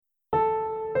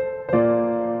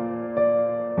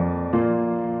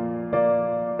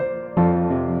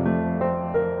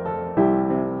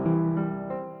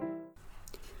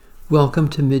Welcome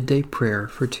to Midday Prayer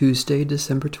for Tuesday,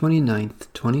 December 29th,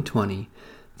 2020,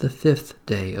 the 5th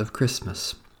day of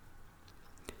Christmas.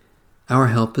 Our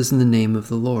help is in the name of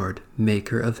the Lord,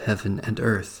 maker of heaven and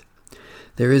earth.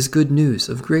 There is good news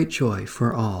of great joy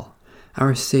for all.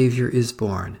 Our Savior is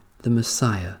born, the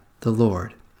Messiah, the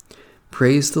Lord.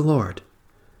 Praise the Lord.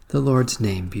 The Lord's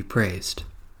name be praised.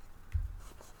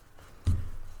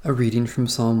 A reading from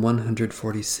Psalm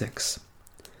 146.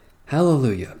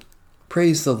 Hallelujah!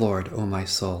 Praise the Lord, O my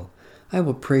soul. I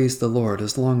will praise the Lord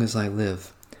as long as I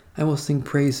live. I will sing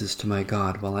praises to my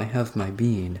God while I have my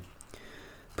being.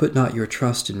 Put not your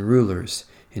trust in rulers,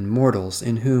 in mortals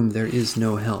in whom there is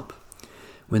no help.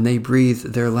 When they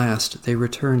breathe their last, they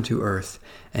return to earth,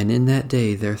 and in that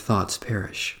day their thoughts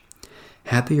perish.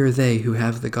 Happy are they who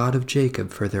have the God of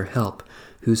Jacob for their help,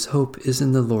 whose hope is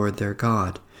in the Lord their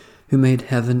God, who made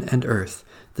heaven and earth,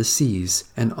 the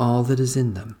seas, and all that is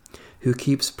in them, who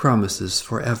keeps promises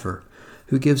forever,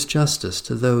 who gives justice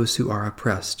to those who are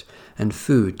oppressed, and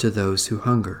food to those who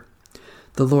hunger.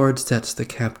 The Lord sets the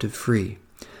captive free.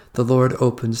 The Lord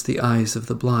opens the eyes of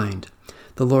the blind.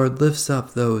 The Lord lifts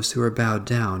up those who are bowed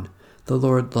down. The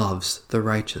Lord loves the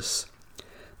righteous.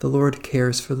 The Lord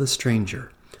cares for the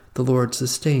stranger. The Lord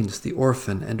sustains the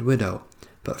orphan and widow,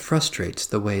 but frustrates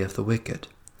the way of the wicked.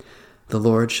 The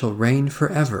Lord shall reign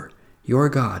forever, your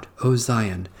God, O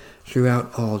Zion,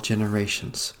 throughout all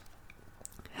generations.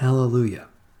 Hallelujah.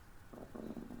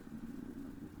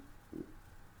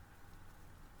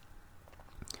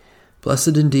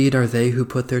 Blessed indeed are they who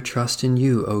put their trust in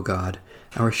you, O God,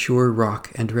 our sure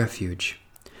rock and refuge.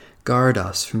 Guard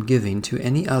us from giving to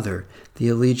any other the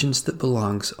allegiance that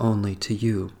belongs only to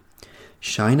you.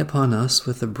 Shine upon us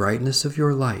with the brightness of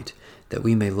your light, that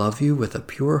we may love you with a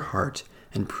pure heart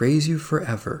and praise you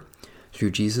forever,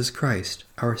 through Jesus Christ,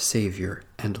 our Savior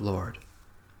and Lord.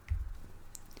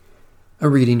 A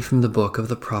reading from the book of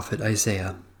the prophet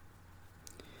Isaiah.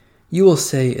 You will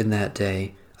say in that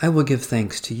day, I will give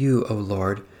thanks to you, O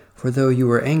Lord, for though you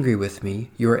were angry with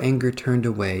me, your anger turned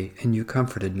away, and you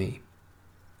comforted me.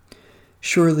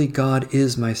 Surely God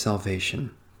is my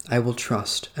salvation. I will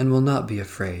trust and will not be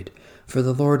afraid, for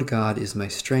the Lord God is my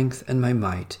strength and my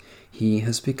might. He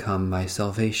has become my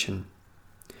salvation.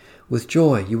 With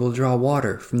joy you will draw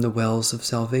water from the wells of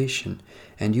salvation,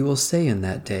 and you will say in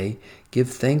that day, Give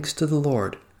thanks to the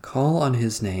Lord, call on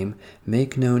his name,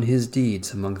 make known his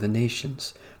deeds among the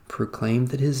nations, proclaim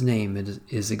that his name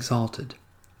is exalted.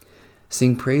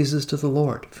 Sing praises to the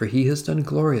Lord, for he has done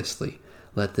gloriously.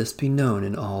 Let this be known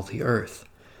in all the earth.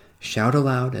 Shout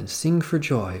aloud and sing for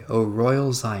joy, O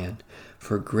royal Zion,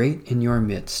 for great in your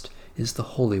midst is the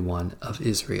Holy One of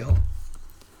Israel.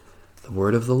 The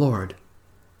word of the Lord.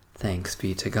 Thanks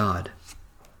be to God.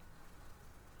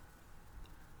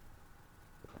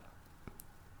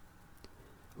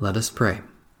 Let us pray.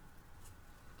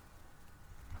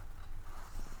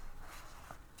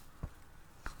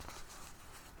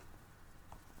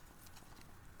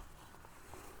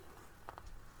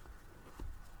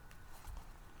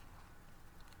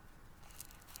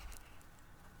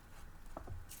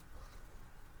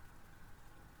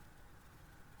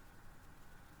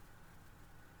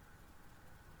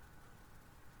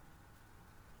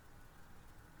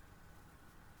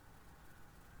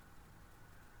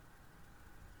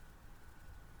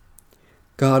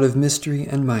 God of mystery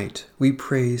and might, we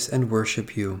praise and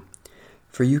worship you.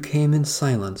 For you came in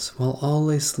silence while all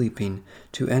lay sleeping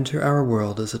to enter our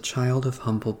world as a child of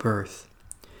humble birth.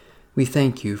 We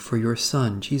thank you for your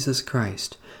Son, Jesus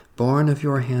Christ, born of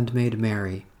your handmaid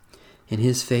Mary. In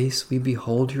his face we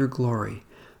behold your glory,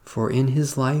 for in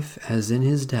his life as in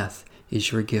his death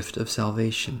is your gift of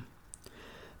salvation.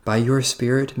 By your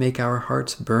Spirit make our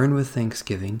hearts burn with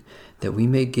thanksgiving, that we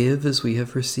may give as we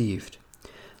have received.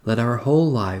 Let our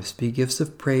whole lives be gifts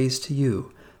of praise to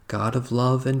you, God of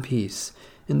love and peace,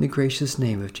 in the gracious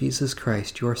name of Jesus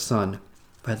Christ, your Son,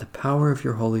 by the power of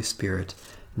your Holy Spirit,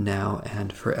 now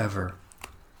and forever.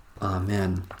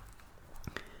 Amen.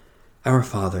 Our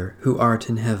Father, who art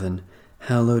in heaven,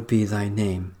 hallowed be thy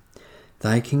name.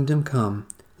 Thy kingdom come,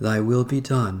 thy will be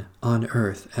done, on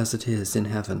earth as it is in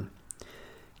heaven.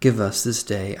 Give us this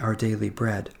day our daily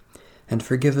bread, and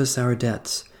forgive us our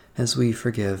debts, as we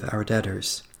forgive our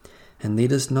debtors. And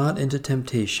lead us not into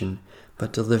temptation,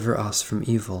 but deliver us from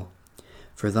evil.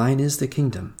 For thine is the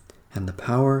kingdom, and the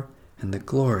power, and the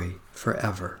glory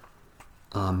forever.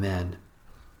 Amen.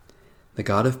 The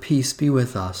God of peace be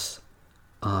with us.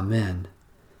 Amen.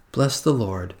 Bless the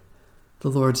Lord.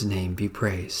 The Lord's name be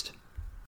praised.